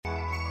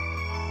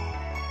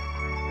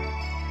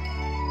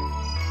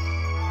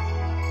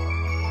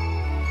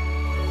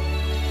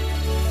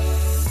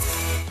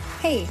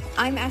Hey,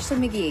 I'm Ashley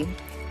McGee.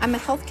 I'm a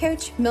health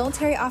coach,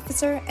 military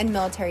officer, and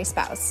military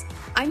spouse.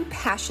 I'm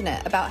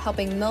passionate about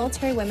helping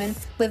military women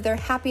live their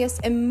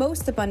happiest and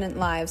most abundant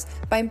lives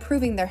by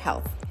improving their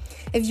health.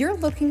 If you're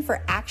looking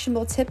for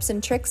actionable tips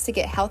and tricks to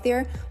get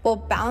healthier while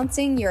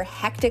balancing your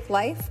hectic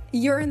life,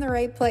 you're in the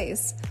right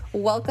place.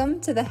 Welcome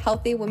to the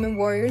Healthy Women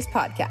Warriors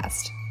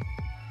podcast.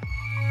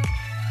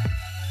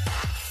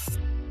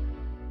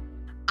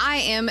 I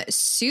am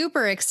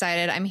super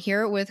excited. I'm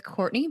here with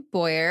Courtney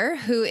Boyer,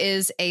 who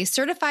is a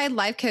certified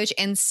life coach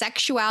and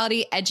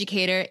sexuality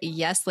educator.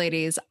 Yes,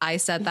 ladies, I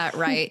said that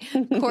right.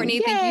 Courtney,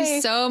 thank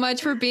you so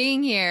much for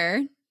being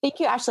here. Thank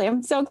you, Ashley.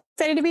 I'm so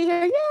excited to be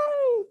here.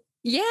 Yay!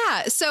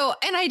 Yeah. So,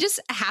 and I just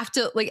have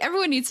to,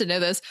 everyone needs to know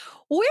this.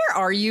 Where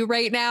are you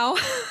right now?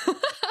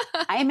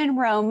 I'm in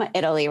Rome,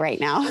 Italy right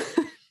now.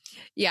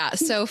 Yeah.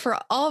 So for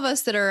all of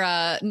us that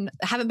are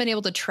haven't been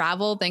able to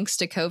travel thanks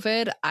to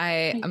COVID,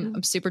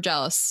 I'm super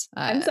jealous.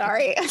 I'm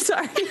sorry.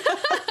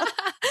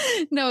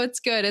 No, it's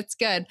good. It's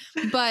good.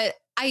 But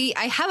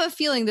I have a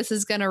feeling this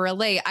is going to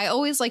relate. I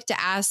always like to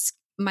ask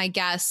my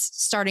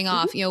guests starting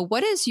off,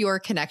 what is your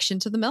connection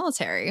to the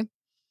military?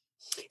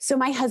 So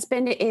my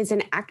husband is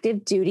an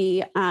active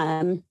duty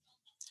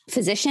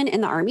physician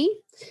in the Army.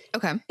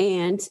 Okay.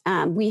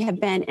 And we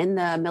have been in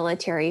the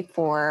military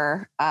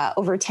for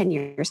over 10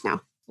 years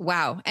now.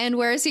 Wow. And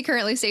where is he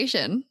currently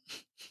stationed?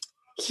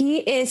 He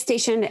is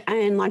stationed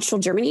in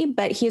Landstuhl, Germany,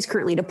 but he is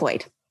currently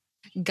deployed.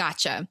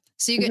 Gotcha.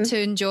 So you get to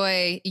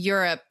enjoy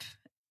Europe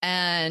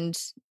and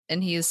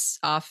he's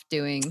off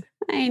doing.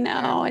 I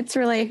know. It's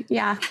really,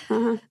 yeah.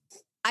 Uh-huh.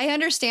 I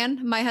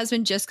understand. My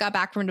husband just got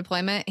back from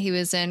deployment. He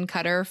was in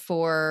Qatar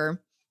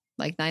for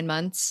 9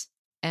 months.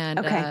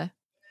 And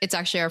it's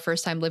actually our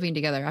first time living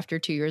together after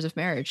 2 years of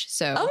marriage.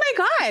 So, oh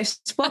my gosh.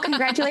 Well,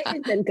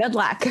 congratulations and good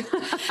luck.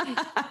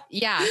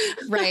 Yeah,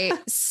 right.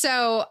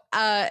 So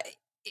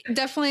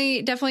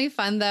definitely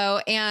fun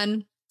though.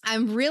 And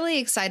I'm really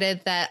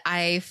excited that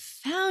I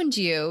found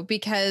you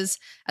because,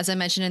 as I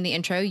mentioned in the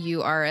intro,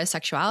 you are a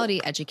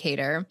sexuality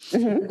educator,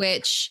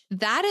 which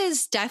that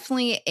is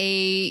definitely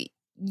a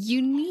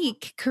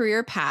unique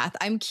career path.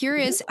 I'm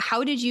curious,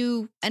 how did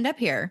you end up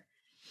here?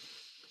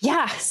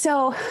 Yeah.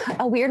 So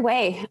a weird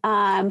way,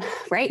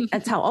 right?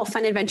 That's how all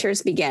fun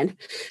adventures begin.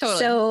 Totally.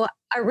 So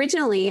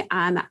originally,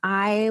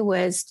 I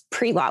was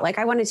pre-law.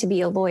 I wanted to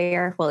be a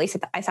lawyer. Well, at least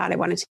I thought I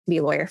wanted to be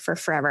a lawyer for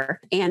forever.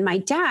 And my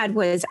dad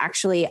was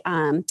actually,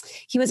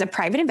 he was a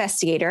private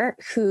investigator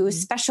who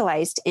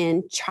specialized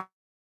in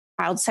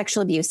child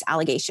sexual abuse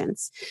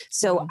allegations.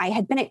 So I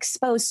had been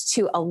exposed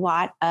to a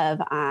lot of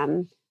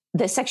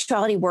the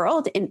sexuality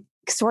world in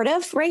sort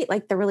of, right?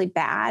 The really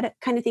bad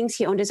kind of things.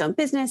 He owned his own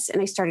business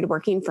and I started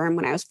working for him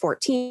when I was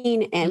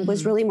 14 and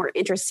was really more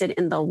interested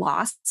in the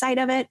law side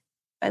of it,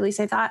 at least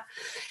I thought.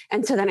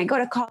 And so then I go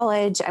to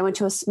college. I went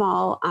to a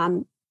small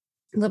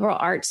liberal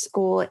arts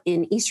school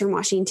in Eastern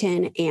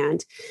Washington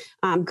and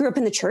grew up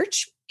in the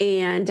church.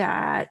 And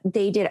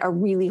they did a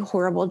really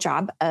horrible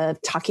job of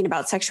talking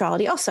about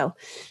sexuality also.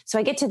 So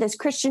I get to this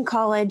Christian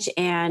college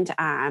and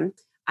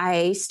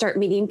I start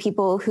meeting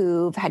people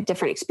who've had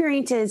different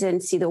experiences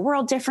and see the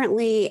world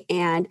differently.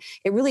 And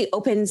it really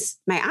opens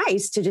my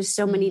eyes to just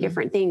so many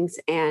different things.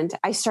 And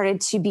I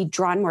started to be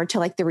drawn more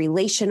to the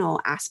relational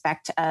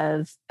aspect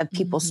of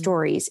people's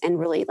stories and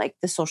really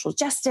the social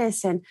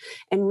justice and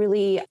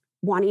really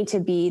wanting to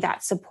be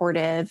that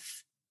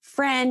supportive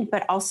friend,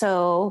 but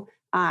also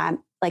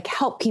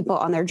help people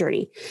on their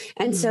journey.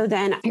 And so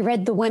then I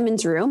read The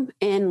Women's Room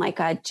in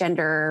a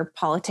gender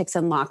politics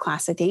and law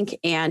class, I think.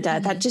 And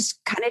that just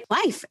kind of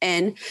life.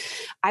 And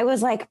I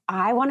was like,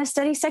 I want to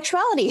study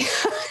sexuality.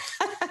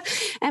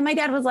 And my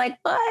dad was like,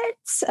 but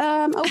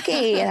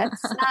okay,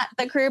 that's not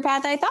the career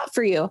path I thought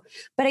for you.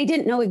 But I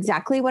didn't know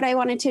exactly what I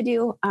wanted to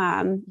do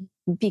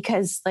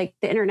because the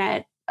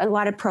internet, a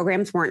lot of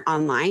programs weren't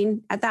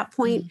online at that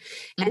point.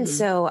 And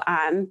so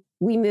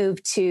we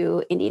moved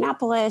to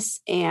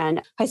Indianapolis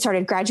and I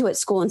started graduate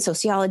school in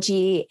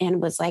sociology and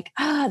was like,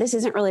 this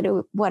isn't really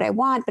what I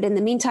want. But in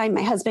the meantime,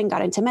 my husband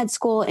got into med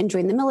school and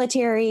joined the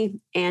military.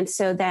 And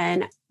so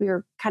then we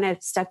were kind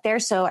of stuck there.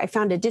 So I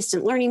found a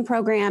distant learning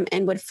program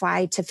and would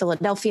fly to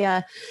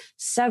Philadelphia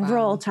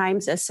several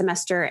times a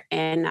semester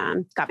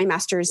and got my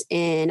master's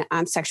in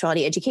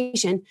sexuality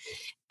education.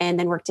 And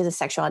then worked as a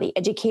sexuality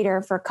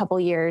educator for a couple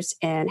of years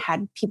and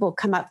had people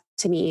come up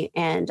to me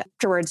and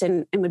afterwards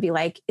and would be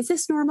like, is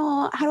this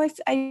normal? How do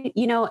I,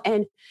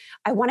 and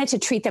I wanted to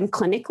treat them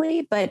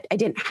clinically, but I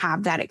didn't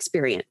have that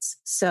experience.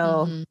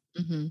 So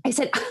I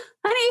said,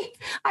 honey,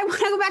 I want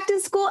to go back to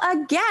school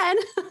again.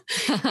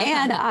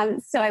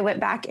 And so I went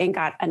back and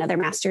got another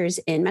master's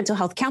in mental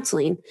health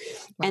counseling.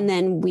 Wow. And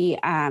then we,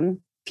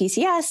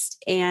 PCS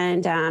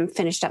and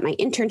finished up my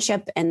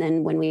internship. And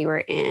then when we were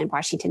in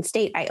Washington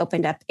State, I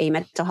opened up a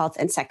mental health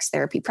and sex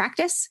therapy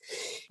practice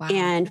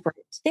and worked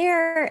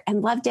there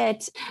and loved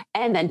it.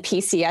 And then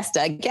PCS'd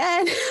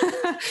again.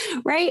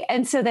 Right.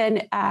 And so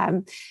then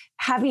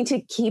having to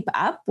keep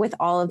up with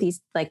all of these,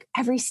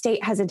 every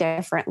state has a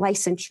different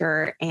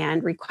licensure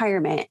and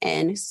requirement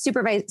and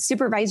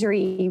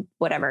supervisory,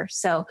 whatever.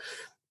 So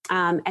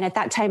And at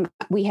that time,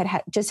 we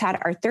had just had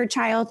our third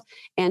child.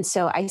 And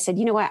so I said,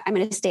 you know what, I'm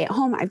going to stay at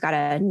home. I've got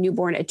a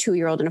newborn, a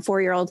 2-year-old and a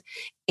 4-year-old,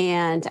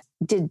 and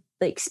did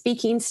like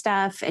speaking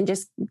stuff and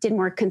just did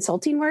more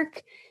consulting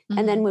work. Mm-hmm.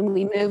 And then when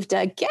we moved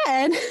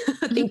again,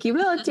 thank you,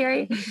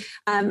 military,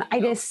 I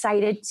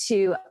decided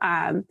to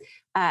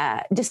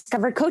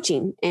discover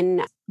coaching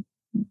and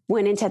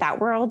went into that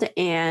world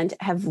and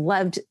have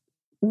loved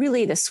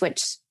really the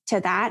switch to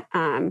that.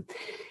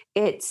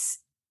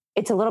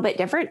 It's a little bit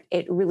different.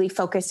 It really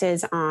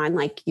focuses on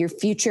like your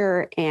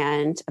future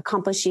and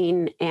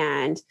accomplishing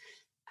and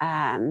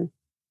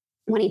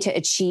wanting to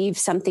achieve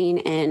something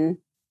and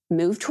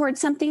move towards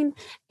something.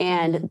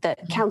 And the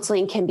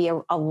counseling can be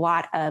a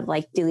lot of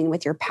like dealing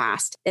with your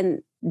past.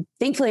 And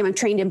thankfully I'm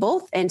trained in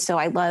both. And so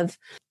I love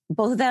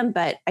both of them,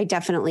 but I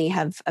definitely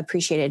have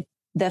appreciated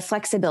the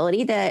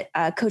flexibility that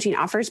coaching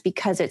offers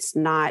because it's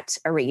not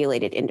a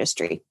regulated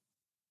industry.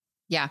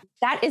 Yeah.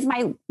 That is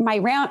my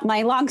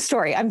long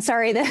story. I'm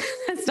sorry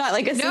that's not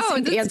like a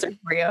succinct answer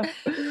for you.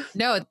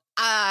 No,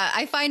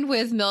 I find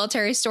with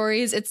military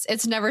stories,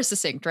 it's never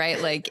succinct,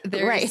 right? Like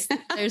there's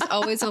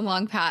always a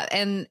long path,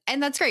 and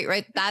that's great,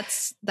 right?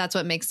 That's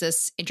what makes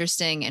this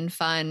interesting and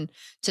fun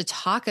to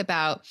talk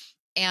about,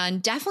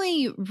 and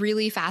definitely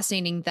really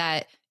fascinating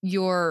that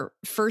your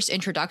first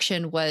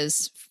introduction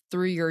was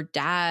through your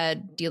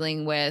dad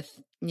dealing with,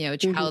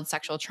 child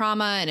sexual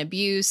trauma and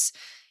abuse.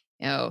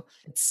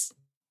 It's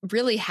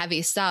really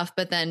heavy stuff,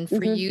 but then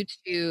for you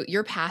to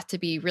your path to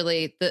be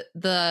really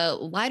the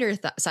lighter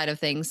side of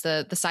things,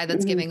 the side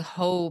that's giving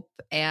hope.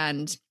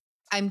 And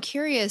I'm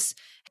curious,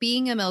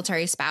 being a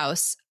military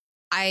spouse,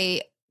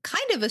 I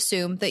kind of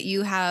assume that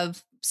you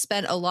have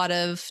spent a lot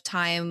of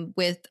time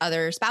with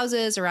other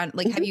spouses around,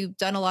 like, have you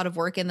done a lot of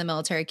work in the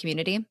military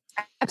community?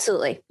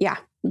 Absolutely. Yeah.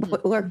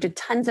 Worked with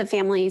tons of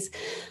families,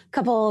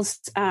 couples.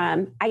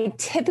 I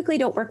typically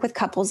don't work with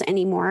couples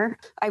anymore.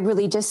 I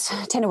really just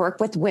tend to work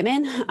with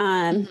women.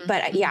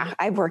 But yeah,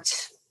 I've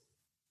worked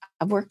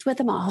with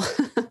them all.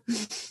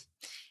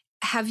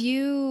 Have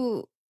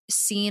you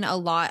seen a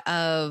lot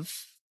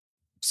of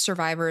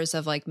survivors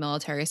of like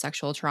military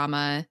sexual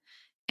trauma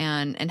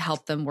and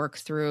help them work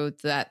through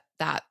that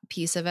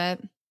piece of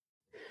it?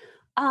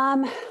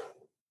 I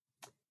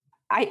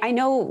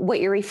know what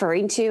you're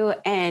referring to,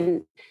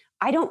 and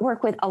I don't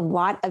work with a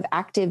lot of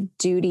active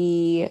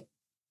duty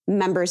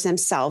members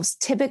themselves.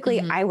 Typically,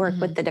 I work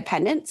with the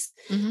dependents,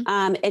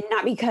 and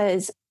not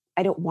because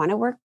I don't want to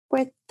work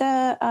with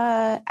the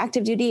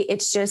active duty.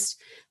 It's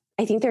just,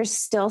 I think there's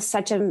still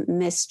such a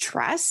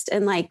mistrust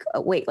and like,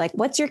 wait, like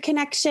what's your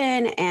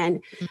connection?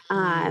 And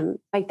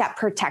like that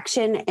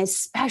protection,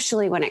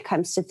 especially when it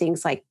comes to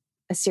things like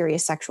a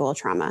serious sexual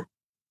trauma.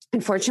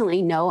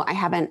 Unfortunately, no, I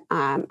haven't.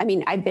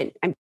 I've been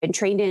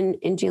trained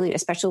in dealing,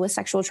 especially with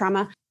sexual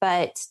trauma,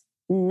 but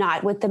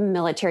not with the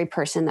military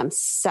person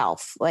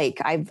themselves.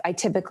 Like I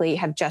typically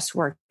have just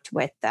worked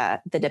with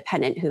the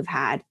dependent who've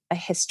had a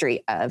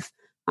history of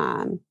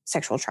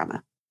sexual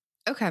trauma.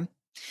 Okay.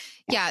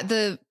 Yeah.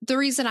 The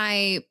reason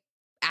I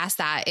asked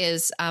that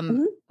is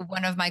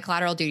one of my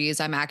collateral duties,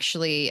 I'm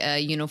actually a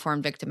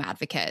uniformed victim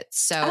advocate.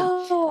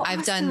 So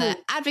I've done the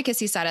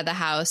advocacy side of the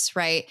house,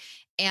 right?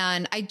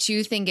 And I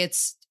do think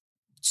it's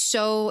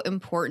so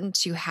important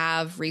to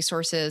have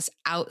resources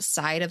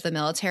outside of the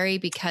military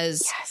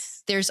because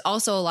there's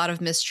also a lot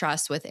of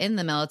mistrust within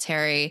the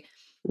military.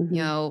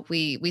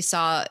 We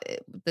saw,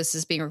 this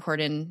is being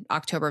recorded in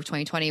October of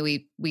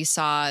 2020. We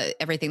saw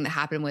everything that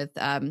happened with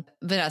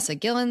Vanessa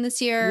Guillen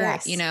this year,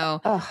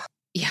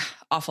 yeah,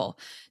 awful.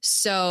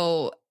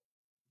 So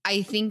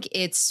I think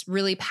it's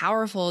really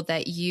powerful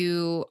that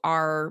you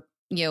are,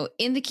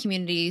 in the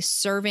community,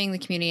 serving the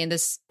community. And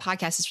this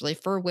podcast is really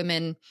for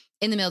women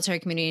in the military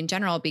community in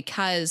general,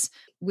 because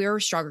we're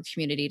a stronger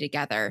community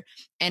together,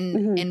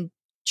 and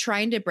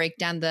trying to break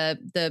down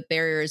the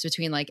barriers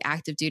between like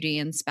active duty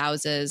and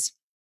spouses,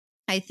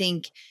 I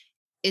think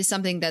is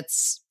something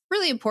that's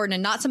really important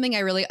and not something I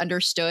really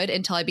understood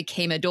until I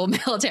became a dual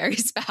military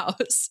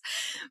spouse.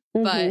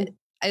 But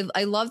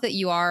I love that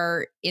you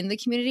are in the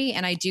community,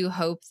 and I do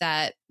hope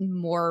that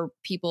more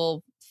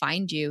people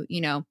find you,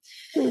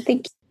 Thank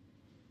you.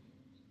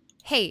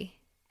 Hey,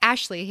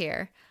 Ashley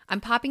here.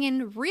 I'm popping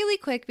in really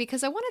quick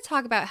because I want to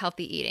talk about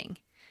healthy eating.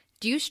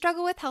 Do you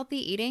struggle with healthy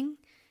eating?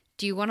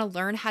 Do you want to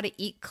learn how to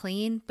eat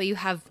clean, but you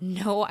have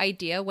no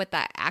idea what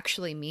that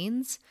actually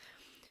means?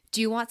 Do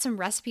you want some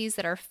recipes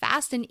that are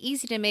fast and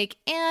easy to make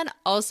and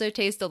also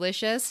taste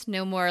delicious?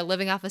 No more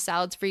living off of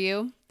salads for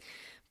you?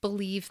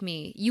 Believe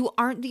me, you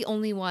aren't the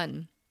only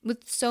one.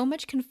 With so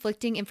much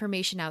conflicting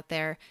information out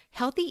there,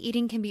 healthy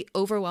eating can be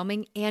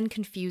overwhelming and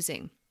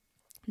confusing.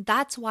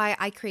 That's why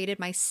I created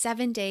my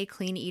 7-day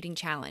clean eating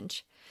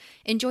challenge.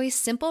 Enjoy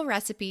simple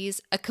recipes,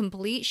 a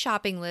complete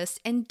shopping list,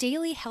 and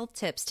daily health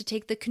tips to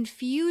take the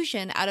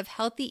confusion out of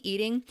healthy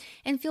eating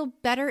and feel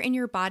better in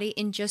your body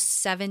in just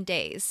 7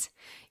 days.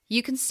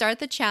 You can start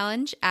the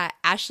challenge at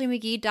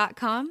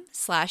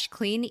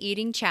ashleymcgee.com/clean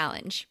eating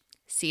challenge.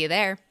 See you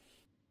there.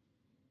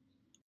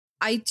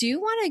 I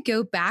do want to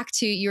go back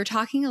to, you were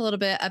talking a little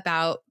bit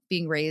about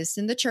being raised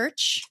in the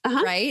church,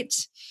 right?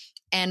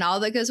 And all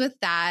that goes with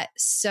that.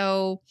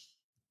 So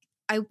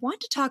I want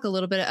to talk a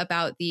little bit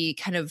about the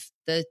kind of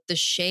the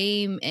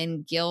shame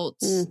and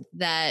guilt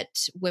that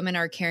women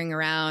are carrying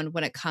around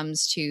when it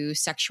comes to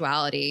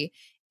sexuality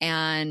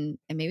and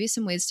maybe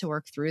some ways to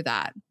work through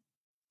that.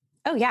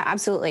 Oh yeah,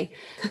 absolutely.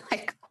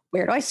 Like,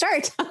 where do I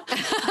start?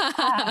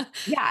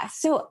 Yeah.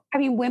 So, I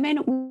mean,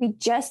 women, we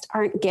just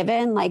aren't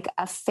given like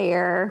a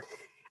fair,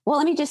 well,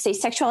 let me just say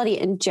sexuality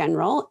in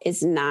general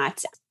is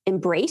not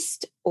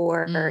embraced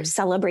or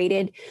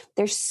celebrated.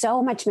 There's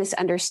so much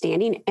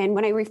misunderstanding. And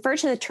when I refer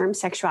to the term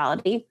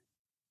sexuality,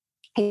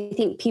 I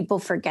think people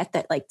forget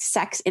that like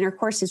sex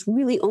intercourse is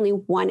really only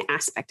one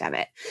aspect of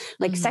it.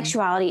 Like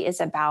sexuality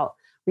is about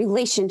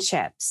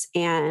relationships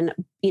and,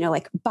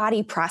 like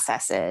body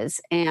processes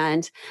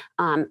and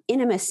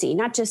intimacy,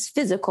 not just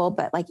physical,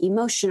 but like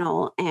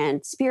emotional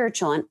and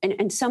spiritual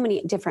and so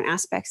many different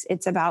aspects.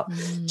 It's about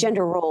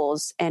gender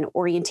roles and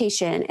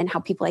orientation and how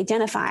people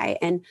identify.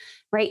 And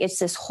right, it's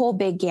this whole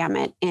big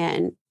gamut.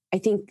 And I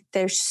think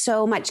there's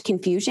so much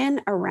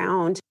confusion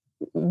around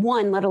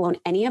one, let alone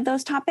any of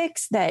those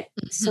topics, that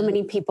so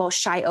many people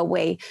shy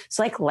away.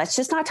 So like, let's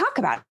just not talk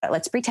about it.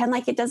 Let's pretend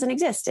like it doesn't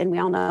exist. And we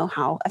all know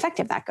how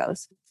effective that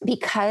goes,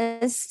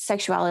 because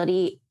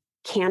sexuality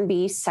can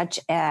be such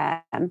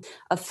a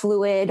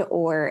fluid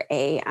or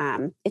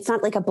it's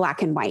not like a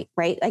black and white,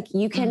 right? Like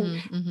you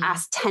can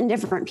ask 10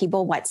 different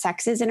people what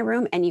sex is in a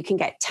room and you can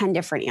get 10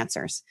 different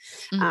answers.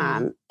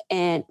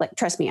 And like,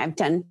 trust me, I've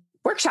done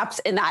workshops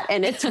in that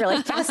and it's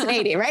really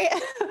fascinating. Right.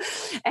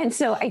 And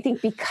so I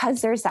think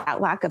because there's that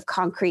lack of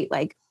concrete,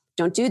 like,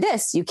 don't do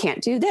this, you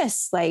can't do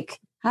this, like,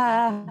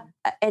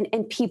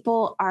 and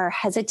people are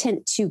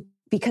hesitant to,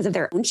 because of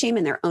their own shame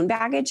and their own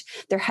baggage,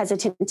 they're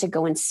hesitant to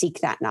go and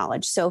seek that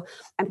knowledge. So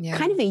I'm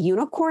kind of a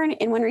unicorn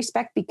in one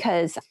respect,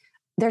 because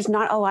there's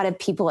not a lot of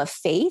people of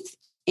faith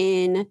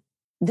in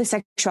the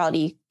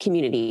sexuality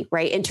community,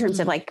 right? In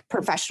terms of like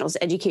professionals,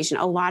 education,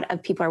 a lot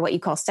of people are what you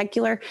call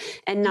secular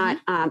and not,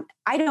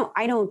 I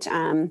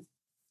don't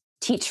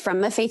teach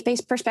from a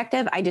faith-based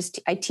perspective.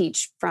 I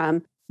teach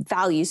from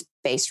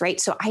values-based, right?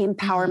 So I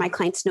empower my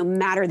clients, no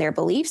matter their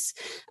beliefs,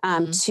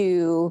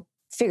 to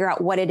figure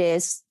out what it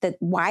is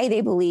why they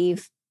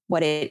believe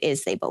what it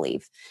is they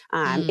believe.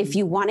 If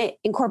you want to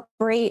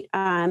incorporate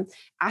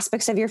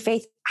aspects of your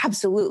faith,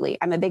 absolutely.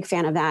 I'm a big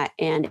fan of that.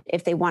 And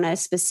if they want to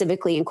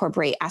specifically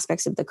incorporate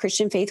aspects of the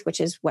Christian faith, which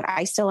is what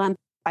I still am,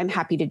 I'm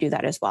happy to do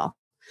that as well.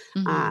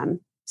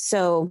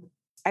 So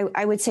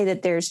I would say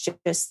that there's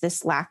just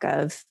this lack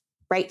of,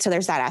 right? So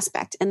there's that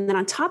aspect. And then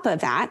on top of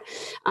that,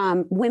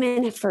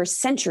 women for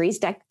centuries,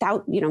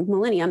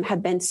 millennium,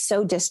 have been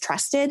so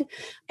distrusted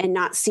and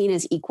not seen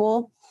as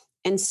equal.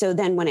 And so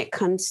then when it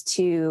comes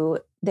to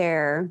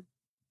their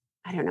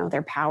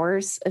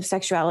powers of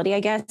sexuality,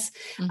 I guess,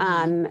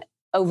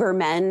 over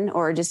men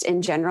or just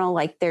in general,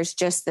 like there's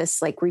just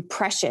this like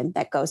repression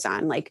that goes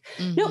on, like,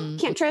 nope,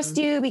 can't trust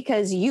you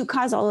because you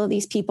cause all of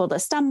these people to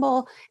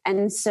stumble.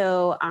 And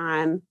so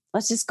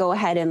let's just go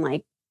ahead and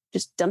like,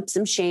 just dump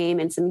some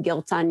shame and some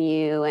guilt on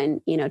you and,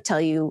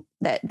 tell you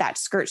that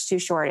skirt's too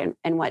short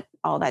and what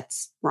all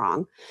that's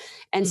wrong.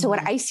 And so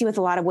what I see with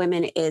a lot of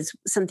women is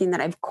something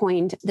that I've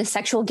coined the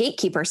sexual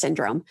gatekeeper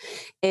syndrome,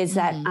 is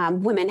that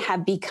women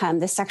have become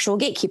the sexual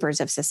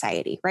gatekeepers of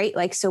society, right?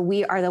 Like, so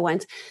we are the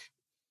ones,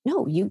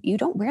 no, you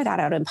don't wear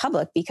that out in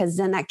public, because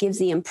then that gives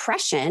the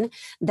impression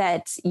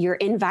that you're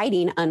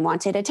inviting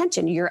unwanted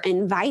attention. You're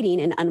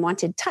inviting an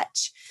unwanted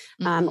touch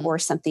or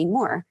something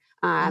more.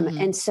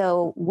 And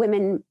so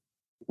women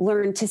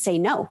learn to say,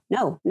 no,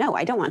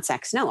 I don't want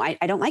sex. No, I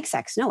don't like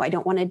sex. No, I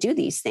don't want to do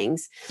these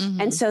things.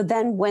 And so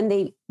then when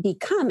they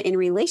become in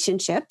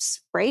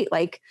relationships, right?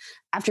 Like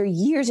after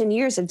years and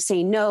years of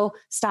saying, no,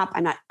 stop,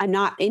 I'm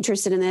not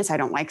interested in this. I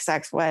don't like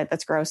sex. What?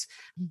 That's gross.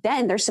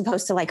 Then they're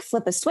supposed to like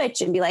flip a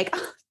switch and be like,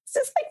 oh,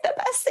 this is like the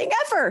best thing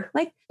ever.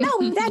 Like, no,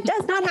 that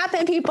does not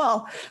happen,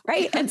 people.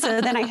 Right. And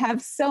so then I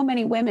have so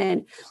many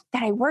women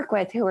that I work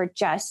with who are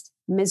just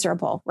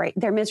miserable, right?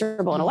 They're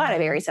miserable in a lot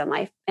of areas in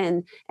life.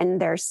 And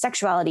their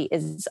sexuality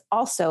is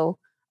also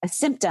a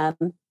symptom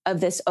of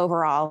this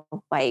overall,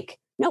 like,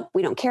 nope,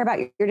 we don't care about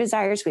your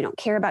desires. We don't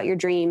care about your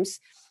dreams.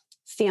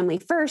 Family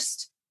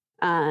first,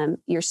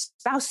 your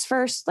spouse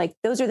first, like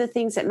those are the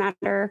things that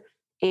matter.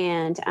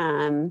 And,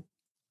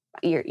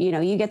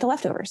 you get the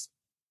leftovers.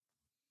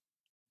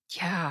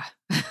 Yeah.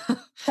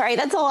 Sorry,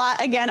 that's a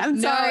lot. Again, I'm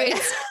sorry.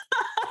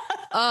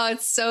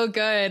 It's so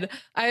good.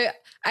 I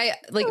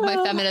like my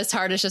feminist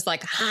heart is just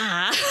like,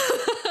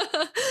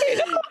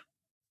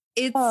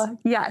 It's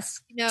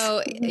yes.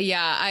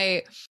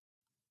 Yeah.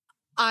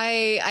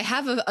 I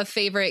have a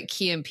favorite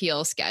Key and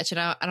Peele sketch, and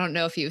I don't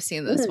know if you've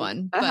seen this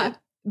one,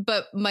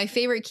 but my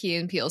favorite Key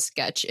and Peele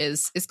sketch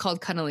is called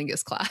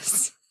Cunnilingus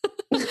Class.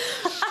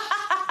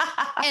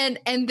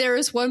 And there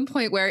is one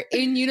point where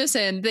in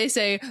unison they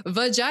say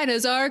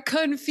vaginas are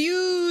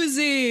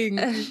confusing.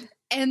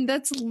 And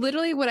that's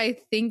literally what I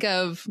think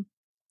of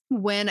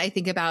when I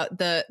think about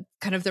the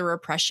kind of the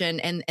repression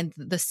and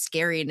the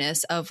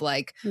scariness of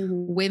like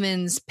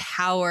women's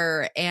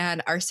power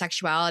and our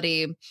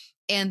sexuality.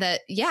 And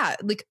that, yeah,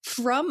 like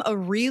from a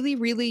really,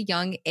 really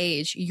young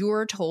age,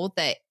 you're told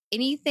that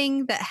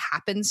anything that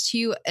happens to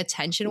you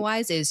attention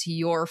wise is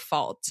your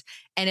fault.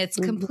 And it's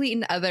complete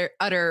and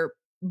utter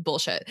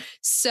bullshit.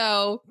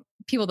 So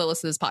people that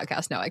listen to this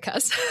podcast know I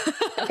cuss.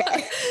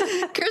 Okay.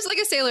 Curse like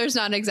a sailor is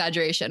not an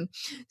exaggeration.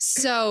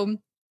 So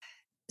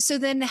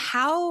then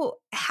how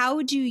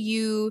do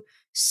you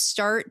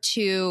start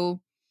to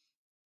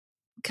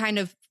kind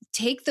of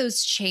take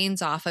those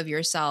chains off of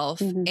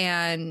yourself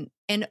and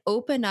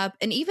open up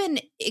and even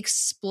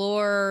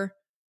explore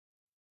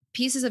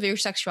pieces of your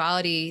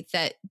sexuality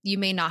that you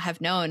may not have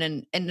known?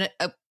 And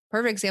a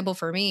perfect example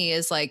for me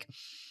is like,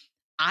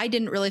 I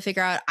didn't really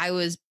figure out I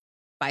was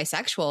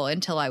bisexual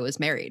until I was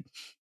married,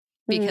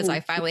 because I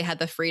finally had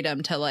the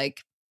freedom to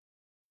like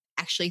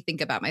actually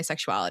think about my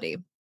sexuality.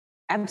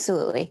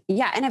 Absolutely.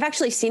 Yeah. And I've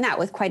actually seen that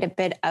with quite a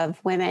bit of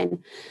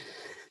women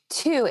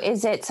too,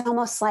 is it's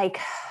almost like,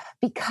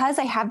 because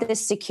I have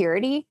this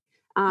security,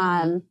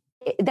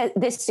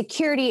 this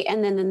security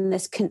and then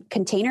this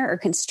container or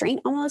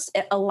constraint almost,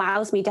 it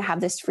allows me to have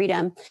this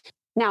freedom.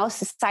 Now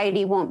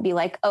society won't be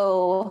like,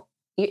 oh,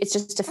 it's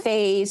just a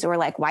phase, or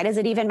like, why does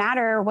it even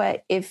matter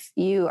what if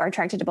you are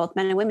attracted to both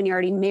men and women, you're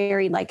already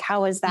married, like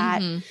how is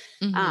that?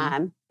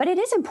 But it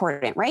is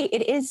important, right?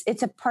 It's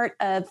a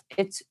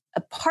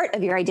part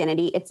of your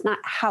identity. It's not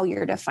how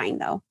you're defined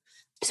though.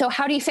 So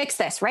how do you fix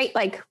this, right?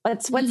 Like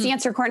what's the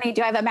answer, Courtney?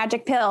 Do I have a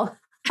magic pill?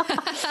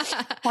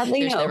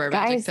 Probably no,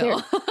 guys.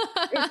 There's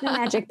no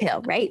magic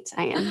pill, right?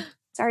 I am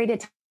sorry to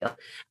tell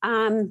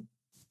you.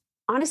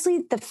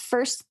 Honestly, the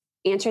first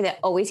answer that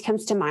always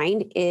comes to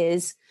mind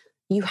is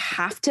you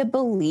have to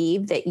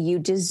believe that you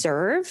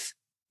deserve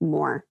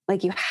more.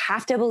 Like you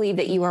have to believe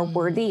that you are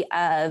worthy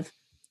of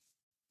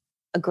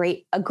a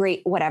great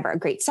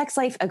sex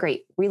life, a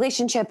great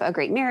relationship, a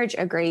great marriage,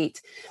 a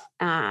great,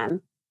 all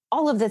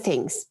of the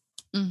things.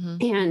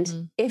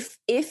 And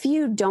if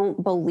you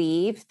don't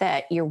believe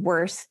that you're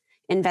worth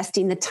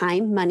investing the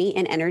time, money,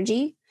 and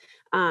energy,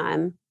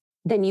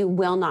 then you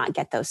will not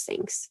get those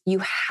things. You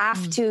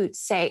have to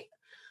say,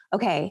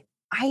 okay,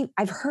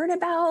 I've heard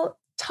about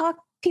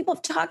people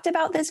have talked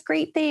about this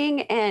great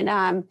thing.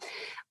 And,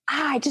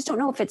 I just don't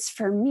know if it's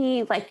for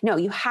me. Like, no,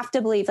 you have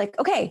to believe like,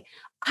 okay,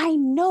 I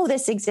know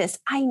this exists.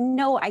 I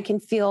know I can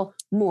feel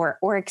more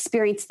or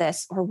experience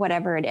this or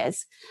whatever it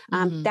is.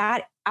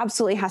 That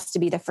absolutely has to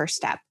be the first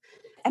step.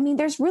 I mean,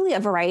 there's really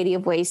a variety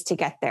of ways to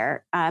get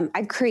there.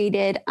 I've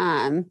created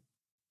a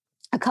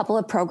couple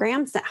of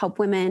programs that help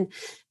women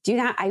do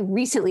that. I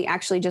recently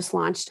actually just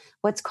launched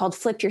what's called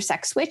Flip Your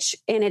Sex Switch.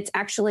 And it's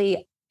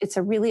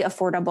a really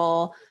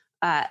affordable,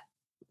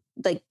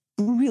 like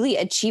really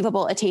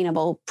achievable,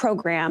 attainable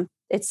program.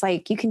 It's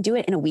like you can do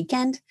it in a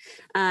weekend.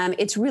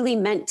 It's really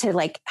meant to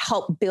like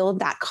help build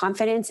that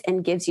confidence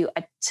and gives you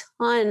a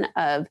ton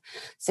of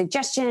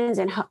suggestions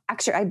and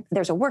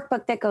there's a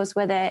workbook that goes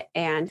with it,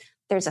 and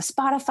there's a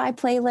Spotify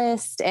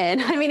playlist.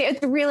 And I mean,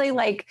 it's really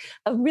like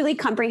a really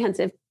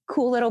comprehensive,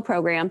 cool little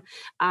program.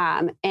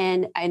 And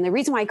the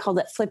reason why I called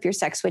it Flip Your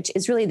Sex Switch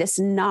is really this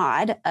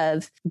nod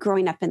of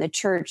growing up in the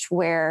church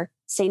where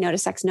say no to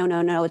sex.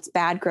 No, it's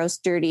bad, gross,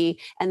 dirty.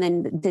 And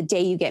then the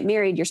day you get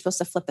married, you're supposed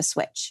to flip a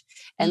switch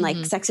and like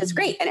sex is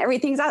great and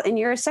everything's out and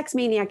you're a sex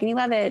maniac and you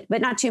love it, but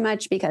not too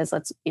much because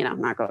let's,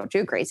 not go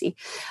too crazy.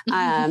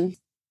 And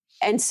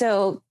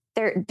so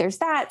there's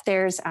that.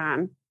 There's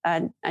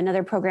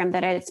another program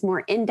that it's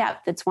more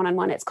in-depth. It's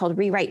one-on-one. It's called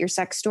Rewrite Your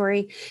Sex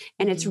Story.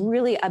 And it's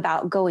really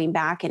about going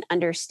back and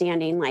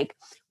understanding like,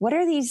 what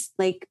are these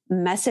like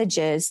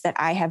messages that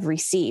I have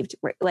received?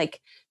 Like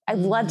I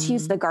love to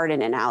use the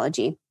garden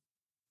analogy.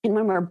 And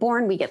when we're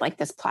born, we get like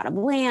this plot of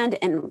land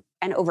and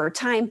over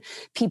time,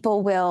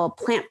 people will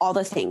plant all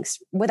the things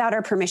without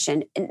our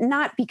permission,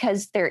 not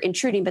because they're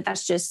intruding, but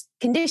that's just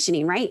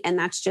conditioning, right? And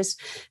that's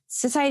just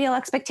societal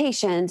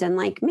expectations and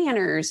like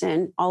manners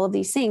and all of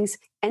these things.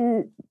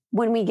 And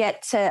when we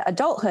get to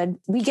adulthood,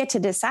 we get to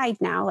decide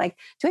now, like,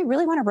 do I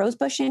really want a rose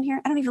bush in here?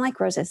 I don't even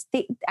like roses.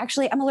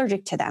 I'm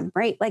allergic to them,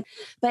 right? Like,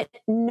 but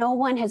no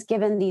one has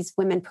given these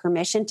women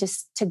permission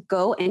to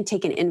go and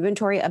take an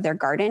inventory of their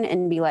garden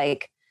and be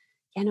like,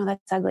 yeah, no,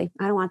 that's ugly.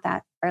 I don't want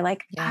that. Or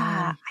like,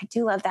 I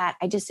do love that.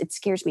 It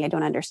scares me. I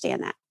don't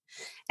understand that.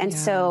 And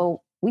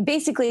so we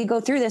basically go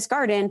through this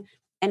garden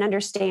and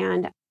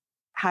understand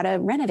how to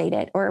renovate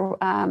it or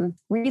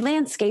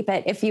re-landscape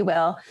it, if you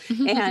will,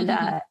 and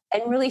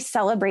really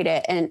celebrate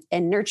it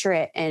and nurture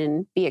it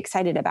and be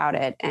excited about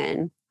it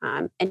and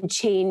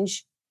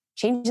change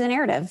the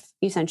narrative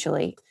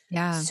essentially.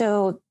 Yeah.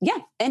 So yeah.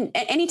 And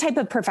any type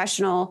of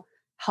professional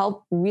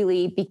help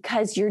really,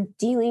 because you're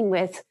dealing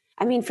with,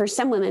 I mean, for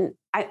some women,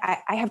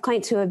 I have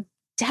clients who have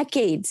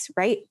decades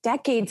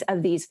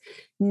of these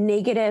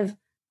negative,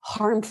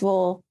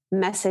 harmful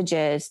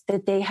messages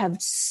that they have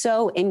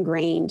so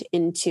ingrained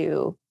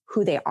into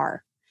who they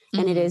are.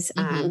 And it is,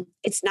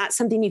 it's not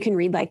something you can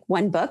read like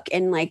one book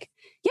and like,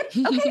 yep,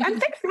 okay, I'm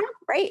fixed now,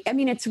 right? I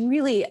mean, it's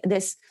really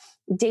this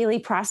daily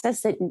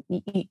process that,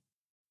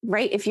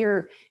 right. If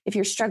you're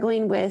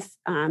struggling with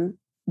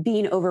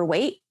being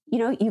overweight,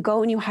 you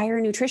go and you hire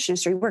a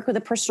nutritionist, or you work with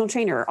a personal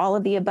trainer, or all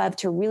of the above,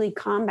 to really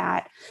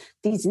combat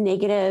these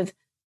negative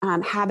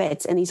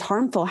habits and these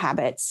harmful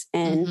habits.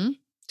 And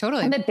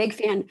totally, I'm a big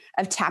fan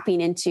of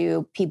tapping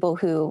into people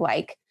who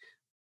like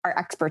are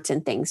experts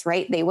in things,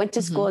 right? They went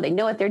to school, they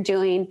know what they're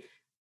doing.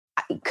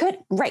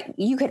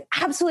 You could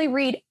absolutely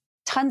read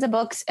tons of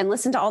books and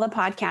listen to all the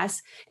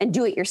podcasts and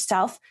do it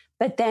yourself.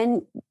 But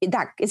then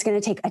that is going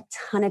to take a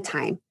ton of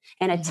time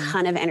and a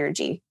ton of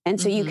energy. And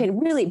so you can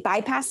really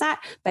bypass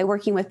that by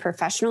working with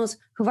professionals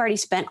who've already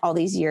spent all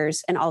these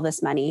years and all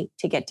this money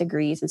to get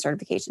degrees and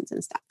certifications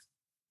and stuff.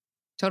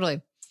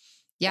 Totally.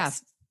 Yeah.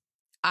 Yes.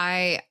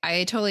 I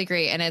totally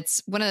agree. And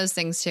it's one of those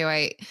things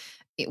too.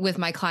 With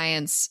my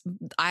clients,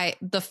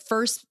 the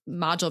first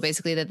module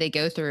basically that they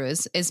go through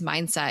is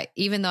mindset.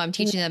 Even though I'm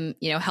teaching them,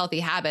 healthy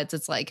habits,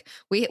 it's like,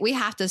 we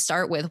have to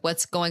start with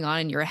what's going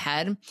on in your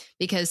head,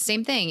 because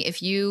same thing.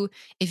 If you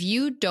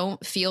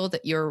don't feel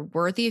that you're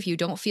worthy, if you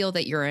don't feel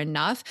that you're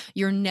enough,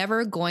 you're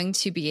never going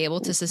to be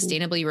able to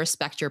sustainably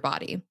respect your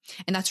body.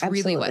 And that's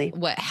really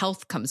what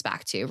health comes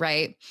back to.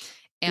 Right.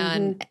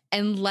 And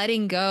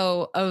letting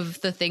go of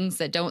the things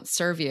that don't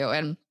serve you.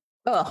 And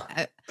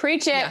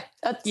preach it.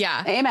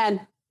 Yeah.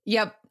 Amen.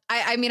 Yep.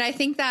 I mean, I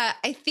think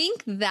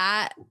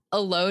that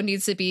alone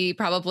needs to be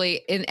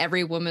probably in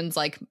every woman's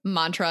like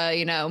mantra,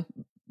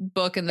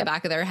 book in the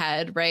back of their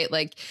head, right?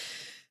 Like,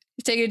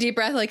 take a deep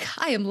breath, like,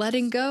 I am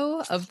letting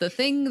go of the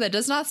thing that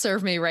does not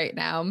serve me right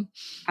now.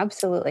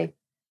 Absolutely.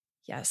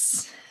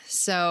 Yes.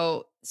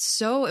 So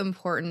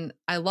important.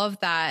 I love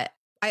that.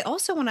 I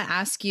also want to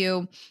ask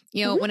you,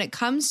 when it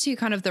comes to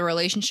kind of the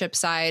relationship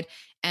side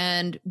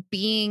and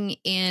being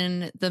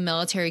in the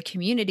military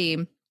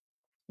community,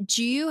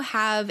 do you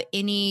have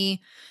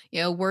any,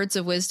 words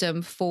of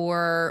wisdom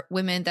for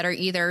women that are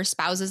either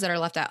spouses that are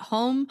left at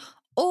home,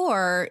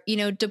 or,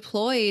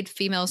 deployed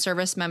female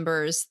service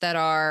members that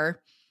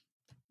are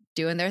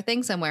doing their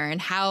thing somewhere?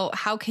 And how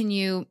can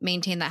you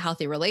maintain that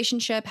healthy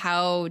relationship?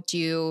 How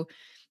do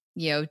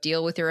you,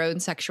 deal with your own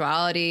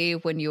sexuality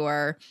when you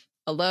are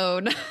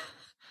alone?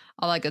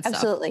 All that good stuff.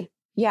 Absolutely.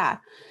 Yeah.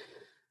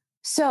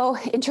 So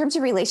in terms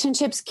of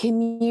relationships,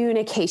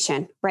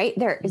 communication, right?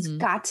 There has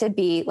got to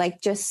be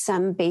like just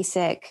some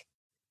basic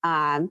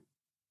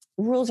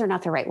rules are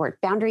not the right word.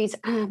 Boundaries,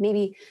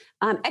 maybe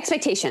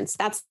expectations.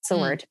 That's the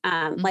word.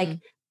 Like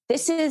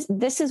this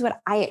is what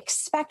I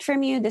expect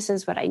from you. This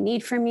is what I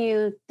need from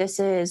you. This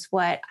is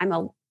what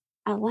I'm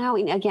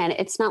allowing. Again,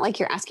 it's not like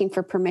you're asking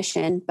for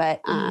permission, but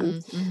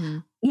I'm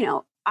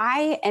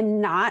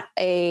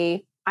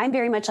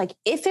very much like,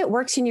 if it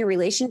works in your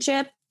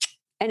relationship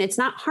and it's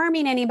not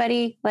harming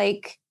anybody,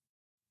 like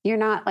you're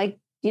not like,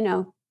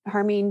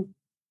 harming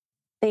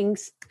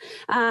things,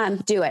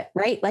 do it,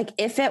 right? Like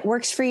if it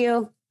works for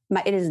you,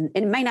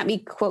 it might not be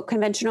quote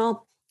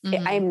conventional.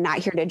 I'm not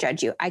here to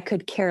judge you. I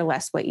could care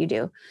less what you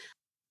do.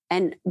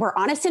 And we're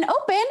honest and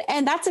open.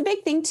 And that's a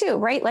big thing too,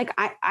 right? Like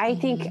I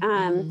think,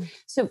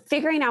 so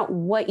figuring out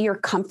what you're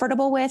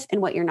comfortable with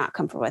and what you're not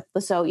comfortable with.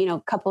 So,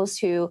 couples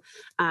who,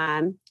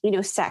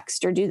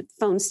 sext or do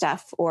phone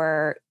stuff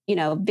or,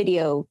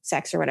 video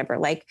sex or whatever,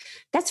 like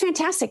that's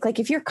fantastic. Like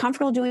if you're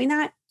comfortable doing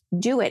that,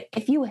 do it.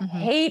 If you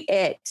hate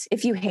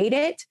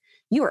it,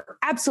 you are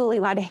absolutely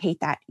allowed to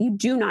hate that. You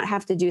do not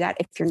have to do that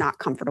if you're not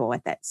comfortable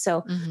with it.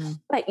 So,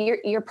 but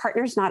your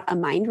partner's not a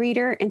mind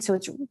reader. And so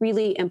it's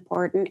really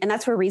important. And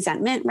that's where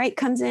resentment, right,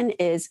 comes in,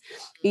 is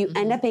you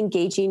end up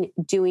engaging,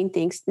 doing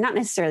things, not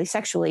necessarily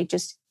sexually,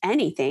 just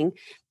anything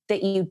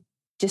that you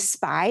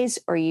despise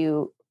or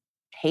you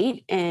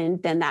hate.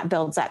 And then that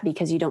builds up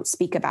because you don't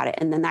speak about it.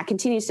 And then that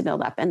continues to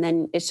build up. And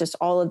then it's just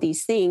all of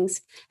these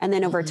things. And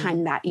then over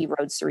time that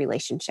erodes the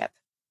relationship.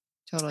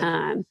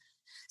 Totally.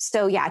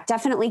 So yeah,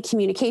 definitely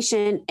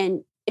communication.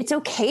 And it's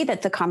okay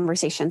that the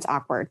conversation's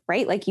awkward,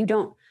 right? Like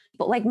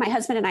but like my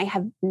husband and I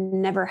have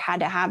never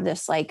had to have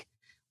this, like,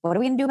 what are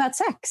we going to do about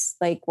sex?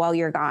 Like while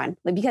you're gone,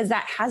 like, because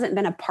that hasn't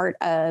been a part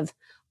of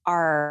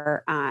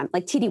our,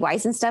 like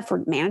TDYs and stuff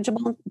were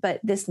manageable, but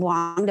this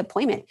long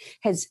deployment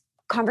has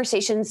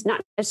conversations,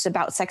 not just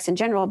about sex in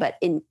general, but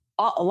in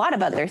a lot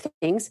of other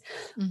things.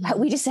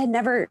 We just had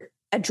never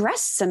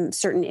addressed some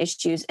certain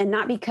issues, and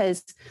not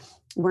because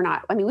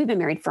we've been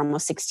married for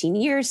almost 16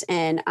 years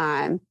and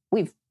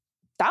we've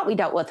thought we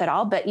dealt with it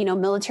all, but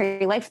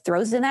military life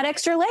throws in that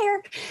extra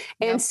layer.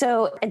 And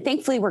so, and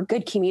thankfully we're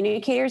good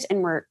communicators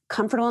and we're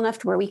comfortable enough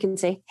to where we can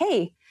say,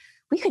 hey,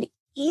 we could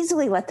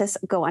easily let this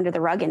go under the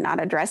rug and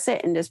not address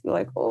it and just be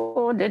like,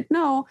 oh, didn't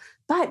know.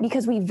 But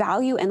because we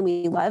value and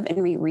we love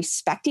and we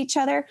respect each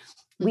other,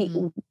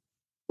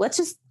 let's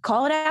just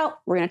call it out.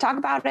 We're going to talk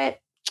about it.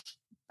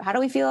 How do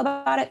we feel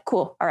about it?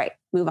 Cool. All right,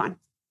 move on.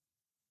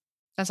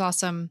 That's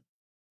awesome.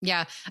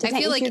 Yeah. Does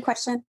I feel like your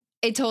question.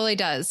 It totally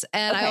does.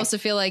 And I also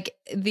feel like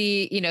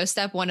the,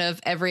 step one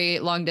of every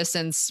long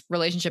distance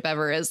relationship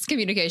ever is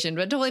communication,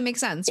 but it totally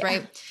makes sense. Yeah.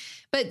 Right.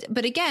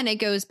 But again, it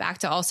goes back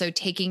to also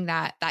taking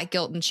that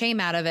guilt and shame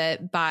out of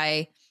it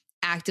by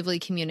actively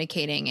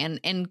communicating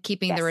and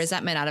keeping the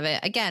resentment out of it,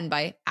 again,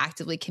 by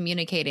actively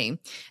communicating.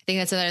 I think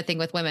that's another thing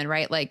with women,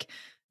 right? Like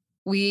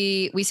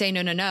we say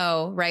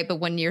no, right? But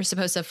when you're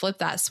supposed to flip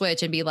that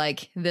switch and be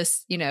like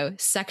this,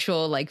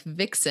 sexual like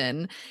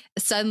vixen,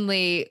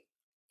 suddenly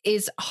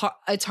it's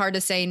hard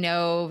to say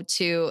no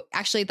to,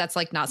 actually, that's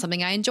like not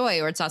something I enjoy,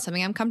 or it's not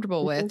something I'm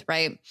comfortable with,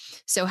 right?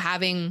 So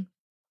having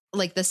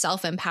like the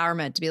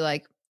self-empowerment to be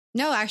like,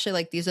 no, actually,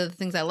 like these are the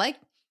things I like,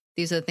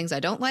 these are the things I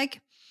don't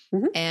like,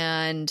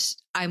 and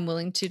I'm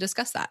willing to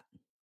discuss that.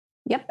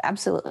 Yep,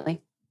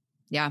 absolutely.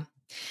 Yeah.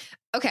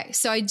 Okay,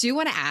 so I do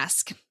want to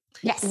ask,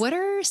 yes, what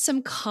are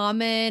some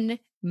common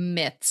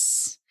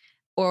myths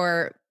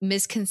or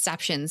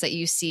misconceptions that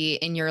you see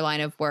in your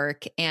line of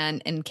work,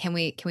 and can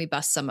we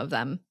bust some of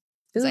them?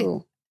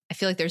 I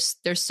feel like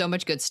there's so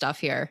much good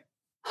stuff here.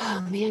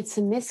 Oh man,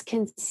 some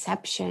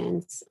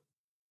misconceptions.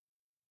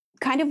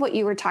 Kind of what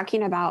you were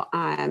talking about,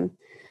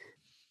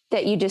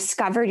 that you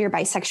discovered your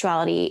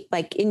bisexuality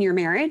like in your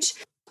marriage.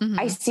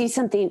 I see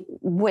something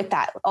with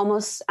that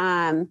almost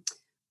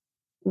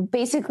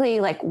basically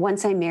like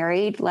once I'm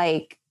married,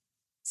 like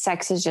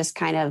sex is just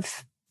kind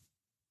of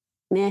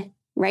meh,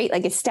 right?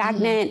 Like it's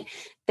stagnant.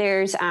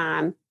 There's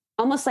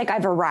almost like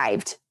I've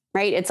arrived,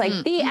 right? It's like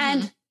the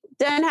end,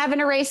 done having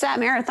to race that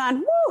marathon.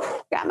 Woo,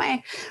 got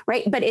my,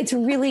 right. But it's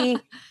really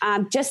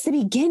just the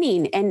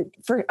beginning. And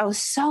for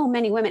so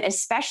many women,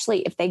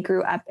 especially if they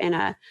grew up in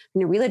a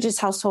religious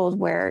household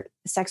where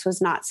sex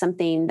was not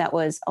something that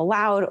was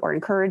allowed or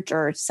encouraged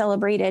or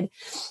celebrated.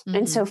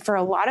 And so for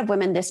a lot of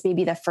women, this may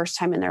be the first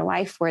time in their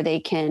life where they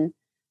can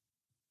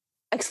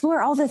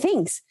explore all the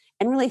things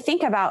and really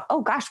think about,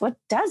 oh gosh, what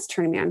does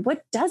turn me on?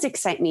 What does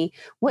excite me?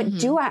 What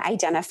do I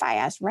identify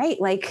as, right?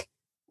 Like,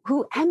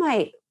 who am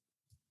I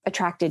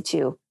attracted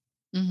to?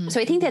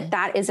 So I think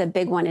that is a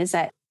big one, is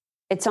that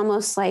it's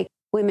almost like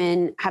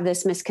women have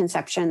this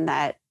misconception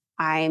that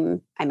I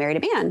married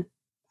a man.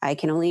 I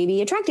can only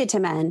be attracted to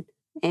men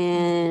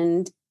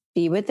and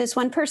be with this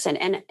one person.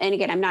 And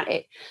again, I'm not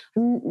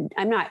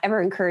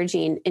ever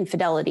encouraging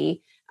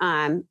infidelity.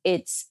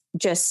 It's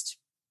just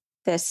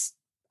this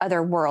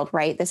other world,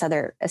 right? This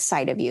other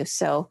side of you.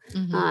 So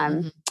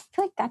I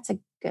feel like that's a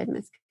good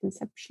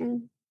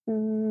misconception.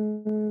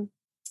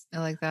 I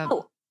like that.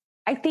 Oh,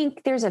 I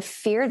think there's a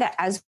fear that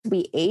as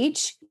we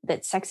age,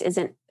 that sex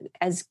isn't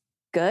as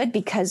good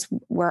because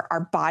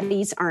our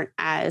bodies aren't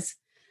as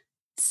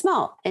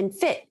small and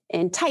fit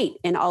and tight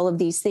and all of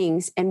these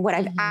things. And what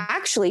I've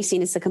actually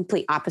seen is the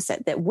complete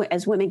opposite, that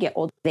as women get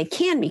older, they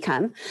can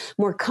become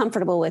more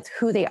comfortable with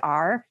who they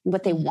are,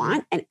 what they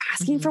want, and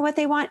asking for what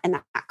they want, and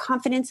that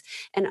confidence,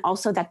 and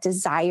also that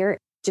desire.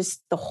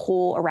 Just the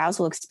whole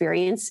arousal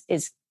experience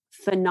is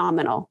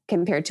phenomenal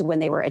compared to when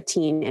they were a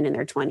teen and in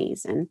their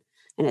 20s and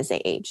as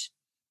they age.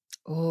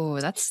 Oh,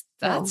 that's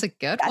a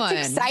good one.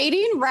 That's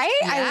exciting, right?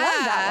 Yeah. I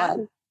love that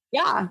one.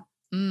 Yeah.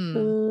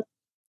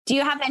 Do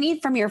you have any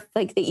from your,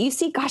 like, that you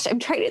see? Gosh, I'm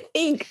trying to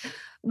think.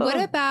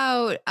 What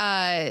about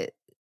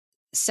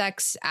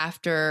sex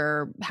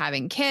after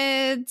having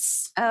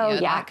kids?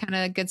 That kind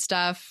of good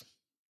stuff.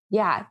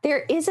 Yeah,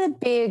 there is a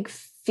big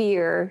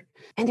fear.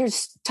 And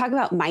there's talk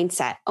about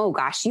mindset. Oh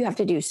gosh, you have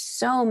to do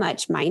so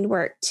much mind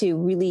work to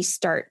really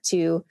start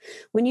to,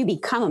 when you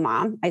become a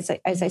mom, as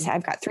I said,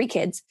 I've got 3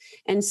 kids.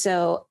 And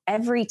so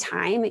every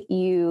time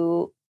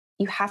you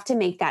have to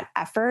make that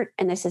effort.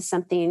 And this is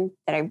something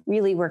that I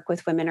really work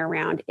with women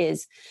around,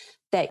 is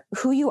that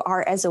who you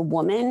are as a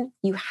woman,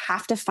 you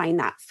have to find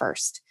that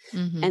first.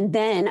 And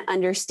then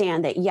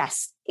understand that,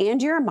 yes,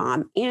 and you're a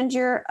mom and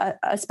you're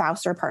a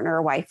spouse or a partner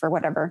or wife or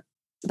whatever.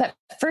 But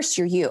first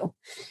you're you.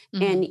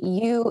 And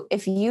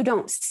if you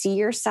don't see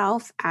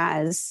yourself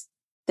as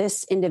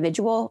this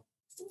individual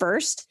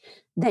first,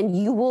 then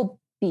you will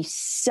be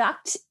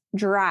sucked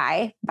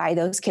dry by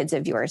those kids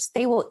of yours.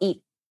 They will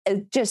eat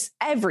just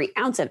every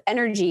ounce of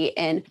energy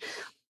and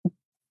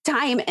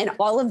time and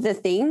all of the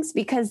things,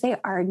 because they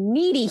are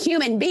needy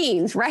human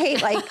beings,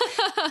 right? Like,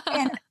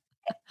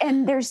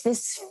 and there's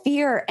this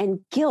fear and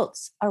guilt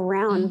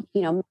around,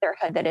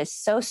 motherhood that is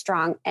so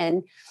strong.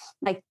 And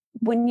like,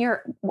 when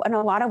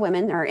a lot of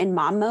women are in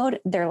mom mode,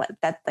 they're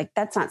like,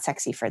 that's not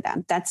sexy for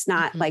them. That's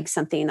not like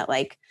something that,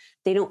 like,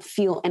 they don't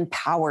feel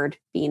empowered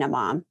being a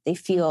mom. They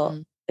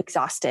feel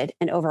exhausted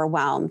and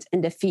overwhelmed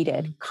and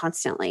defeated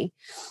constantly.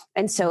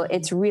 And so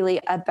it's really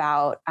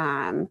about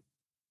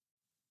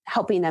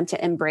helping them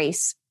to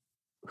embrace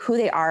who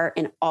they are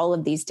in all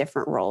of these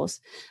different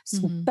roles.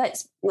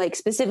 But like,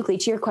 specifically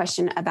to your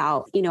question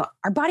about,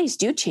 our bodies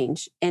do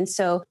change. And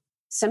so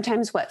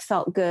sometimes what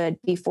felt good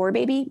before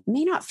baby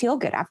may not feel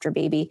good after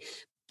baby,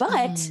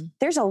 but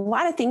there's a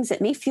lot of things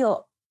that may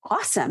feel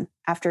awesome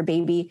after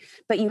baby,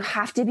 but you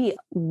have to be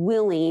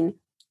willing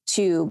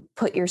to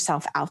put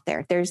yourself out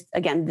there. There's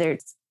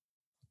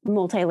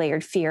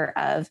multi-layered fear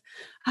of,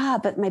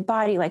 but my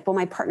body, like, will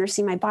my partner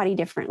see my body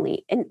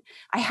differently? And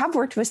I have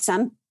worked with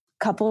some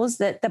couples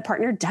that the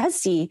partner does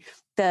see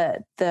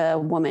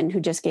the woman who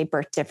just gave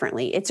birth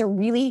differently. It's a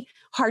really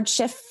hard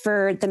shift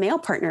for the male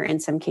partner in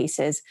some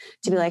cases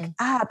to be like,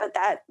 but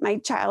that my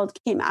child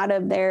came out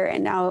of there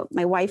and now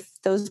my wife,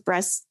 those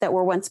breasts that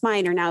were once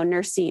mine are now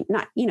nursing,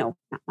 not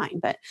mine,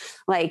 but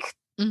like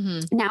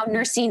now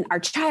nursing our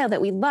child that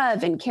we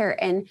love and care.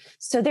 And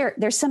so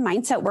there's some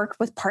mindset work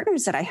with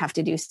partners that I have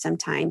to do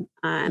sometime.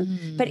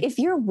 But if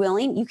you're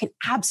willing, you can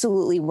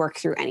absolutely work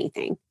through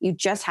anything. You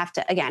just have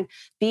to, again,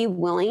 be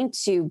willing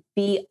to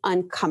be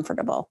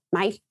uncomfortable.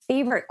 My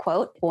favorite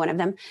quote, one of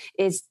them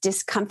is,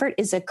 discomfort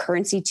is a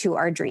currency to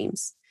our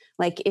dreams.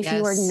 Like if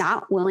you are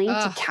not willing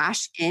to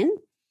cash in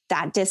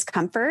that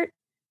discomfort,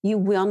 you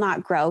will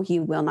not grow.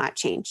 You will not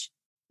change.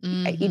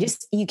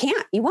 You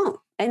can't, you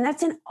won't. And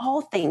that's in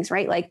all things,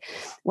 right? Like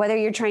whether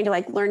you're trying to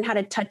like learn how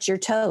to touch your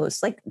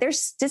toes, like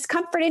there's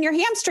discomfort in your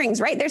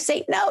hamstrings, right? They're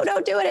saying, no,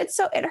 don't do it.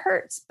 It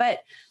hurts. But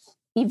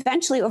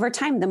eventually over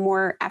time, the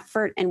more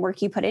effort and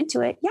work you put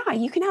into it, yeah,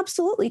 you can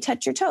absolutely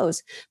touch your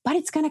toes, but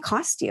it's going to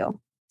cost you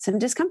some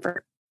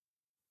discomfort.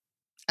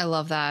 I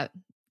love that.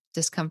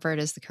 Discomfort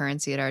is the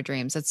currency at our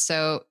dreams. That's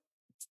so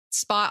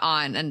spot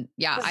on. And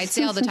yeah, I'd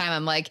say all the time,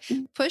 I'm like,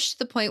 push to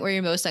the point where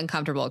you're most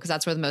uncomfortable because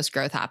that's where the most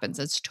growth happens.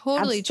 It's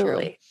totally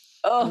true.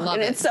 Oh,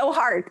 and it's so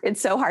hard.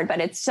 It's so hard,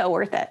 but it's so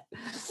worth it.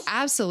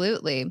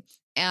 Absolutely.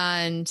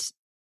 And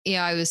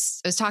I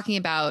was talking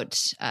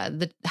about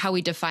how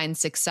we define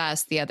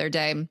success the other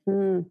day,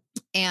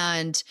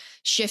 and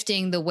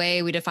shifting the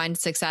way we define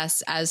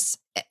success as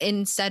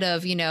instead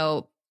of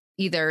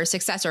either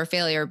success or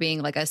failure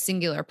being like a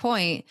singular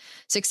point.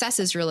 Success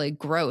is really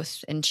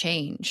growth and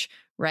change,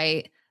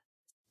 right?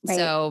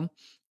 So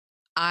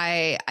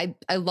I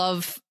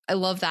love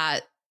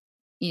that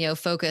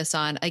focus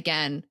on,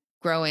 again,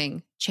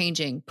 growing,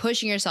 changing,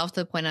 pushing yourself to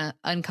the point of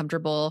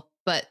uncomfortable,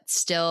 but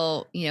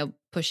still,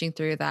 pushing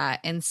through that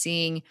and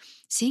seeing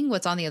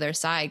what's on the other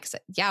side. Cause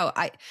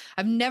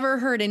I've never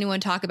heard anyone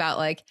talk about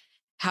like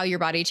how your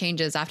body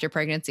changes after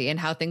pregnancy and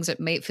how things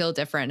might feel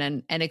different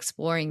and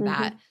exploring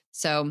that.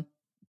 So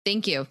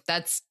thank you.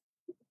 That's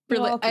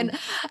really, and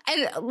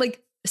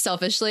like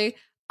selfishly,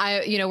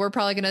 we're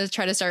probably going to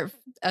try to start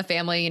a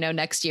family,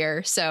 next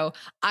year. So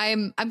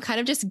I'm kind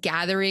of just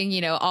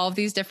gathering, all of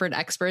these different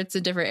experts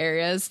in different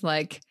areas.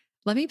 Like,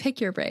 let me pick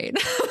your brain.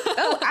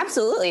 Oh,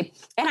 absolutely.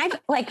 And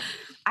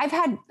I've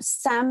had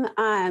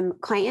some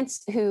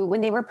clients who,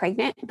 when they were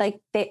pregnant, like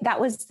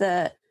that was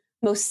the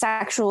most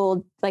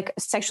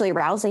sexually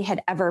aroused they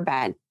had ever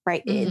been.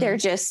 Right. They're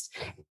just,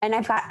 and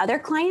I've got other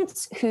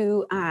clients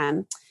who,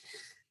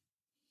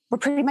 were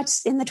pretty much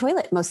in the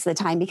toilet most of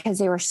the time because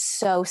they were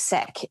so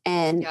sick.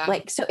 And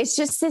so it's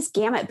just this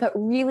gamut, but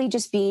really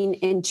just being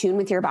in tune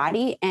with your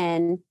body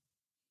and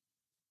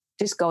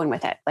just going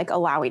with it, like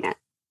allowing it.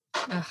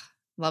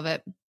 Love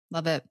it.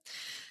 Love it.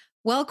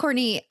 Well,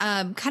 Courtney,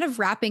 kind of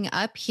wrapping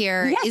up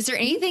here. Yes. Is there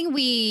anything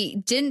we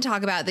didn't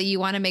talk about that you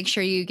want to make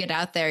sure you get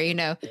out there,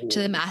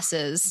 to the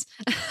masses?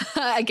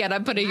 Again,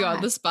 I'm putting you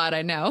on the spot.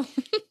 I know.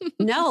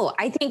 No,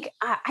 I think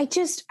I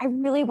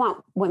really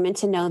want women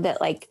to know that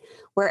like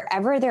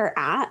wherever they're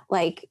at,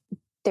 like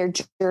their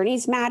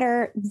journeys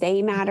matter,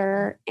 they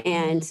matter.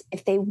 And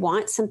if they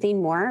want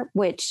something more,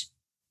 which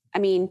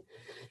and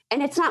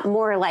it's not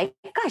more like,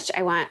 gosh,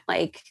 I want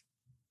like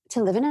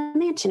to live in a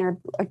mansion or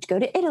to go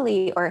to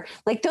Italy or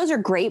like, those are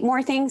great,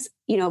 more things,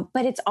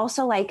 but it's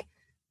also like,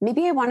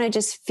 maybe I want to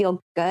just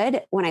feel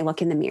good when I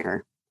look in the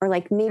mirror, or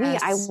like, maybe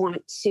I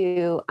want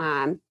to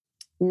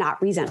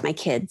not resent my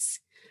kids,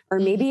 or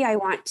maybe I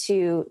want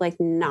to like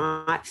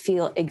not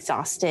feel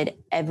exhausted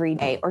every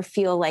day or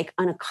feel like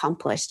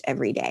unaccomplished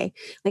every day.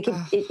 Like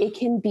it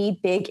can be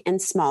big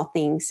and small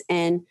things,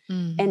 and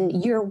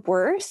you're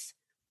worth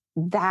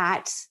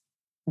that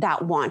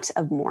want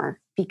of more,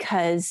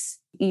 because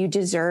you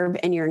deserve,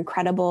 and you're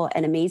incredible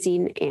and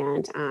amazing.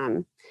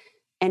 And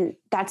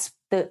that's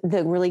the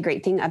really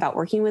great thing about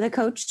working with a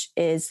coach,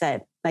 is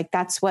that like,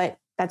 that's what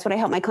I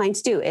help my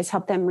clients do, is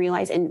help them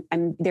realize, and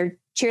I'm their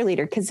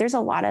cheerleader. Cause there's a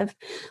lot of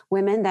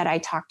women that I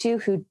talk to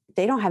who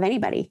they don't have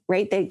anybody,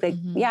 right?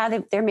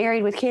 They're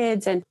married with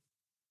kids and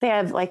they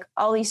have like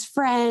all these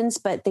friends,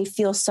 but they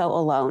feel so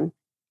alone.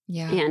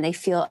 Yeah. And they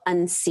feel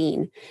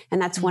unseen.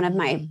 And that's one of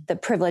the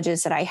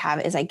privileges that I have,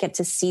 is I get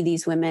to see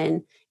these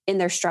women in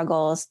their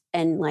struggles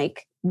and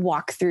like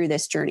walk through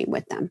this journey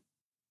with them.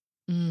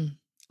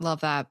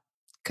 Love that.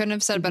 Couldn't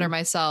have said better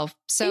myself.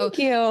 So thank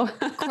you.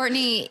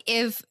 Courtney,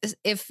 if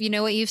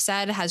what you've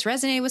said has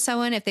resonated with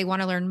someone, if they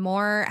want to learn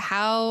more,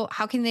 how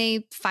can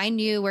they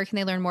find you? Where can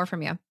they learn more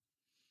from you?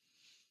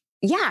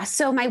 Yeah.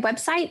 So my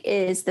website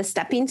is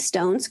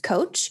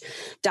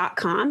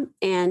thesteppingstonescoach.com.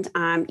 And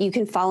you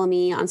can follow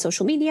me on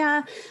social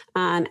media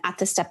at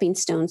The Stepping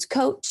Stones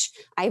Coach.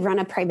 I run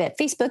a private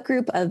Facebook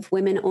group of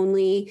women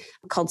only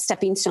called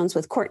Stepping Stones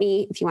with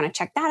Courtney, if you want to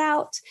check that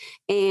out.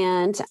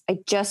 And I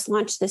just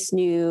launched this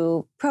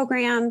new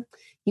program.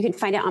 You can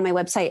find it on my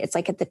website. It's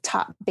like at the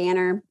top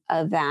banner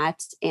of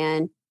that,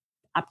 and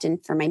opt in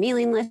for my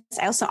mailing list.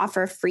 I also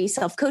offer a free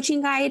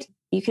self-coaching guide.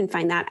 You can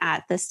find that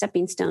at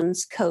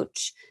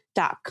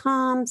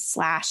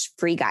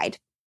thesteppingstonescoach.com/free guide.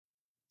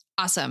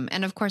 Awesome.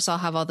 And of course, I'll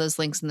have all those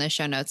links in the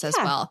show notes as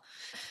well.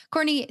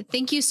 Courtney,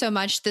 thank you so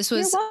much. This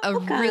was a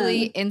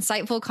really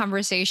insightful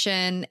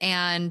conversation.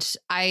 And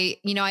I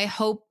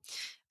hope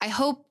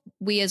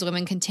we as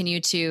women continue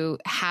to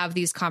have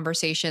these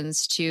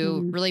conversations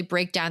to really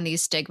break down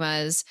these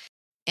stigmas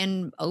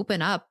and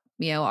open up,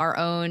 our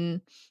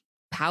own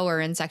power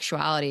and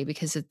sexuality,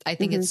 because I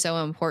think it's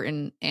so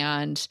important.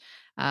 And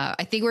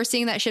I think we're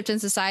seeing that shift in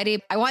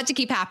society. I want it to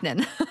keep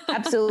happening.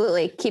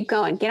 Absolutely. Keep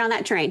going. Get on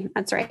that train.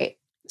 That's right.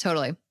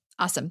 Totally.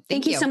 Awesome.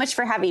 Thank you so much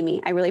for having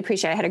me. I really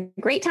appreciate it. I had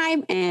a great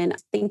time, and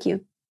thank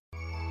you.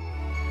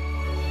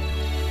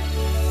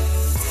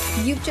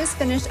 You've just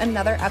finished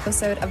another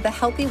episode of the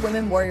Healthy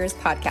Women Warriors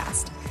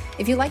podcast.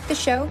 If you like the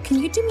show,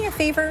 can you do me a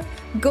favor?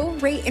 Go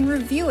rate and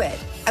review it.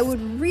 I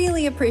would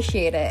really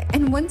appreciate it.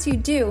 And once you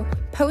do,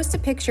 post a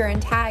picture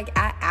and tag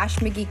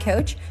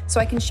 @AshMcGeeCoach so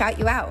I can shout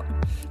you out.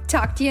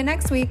 Talk to you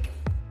next week.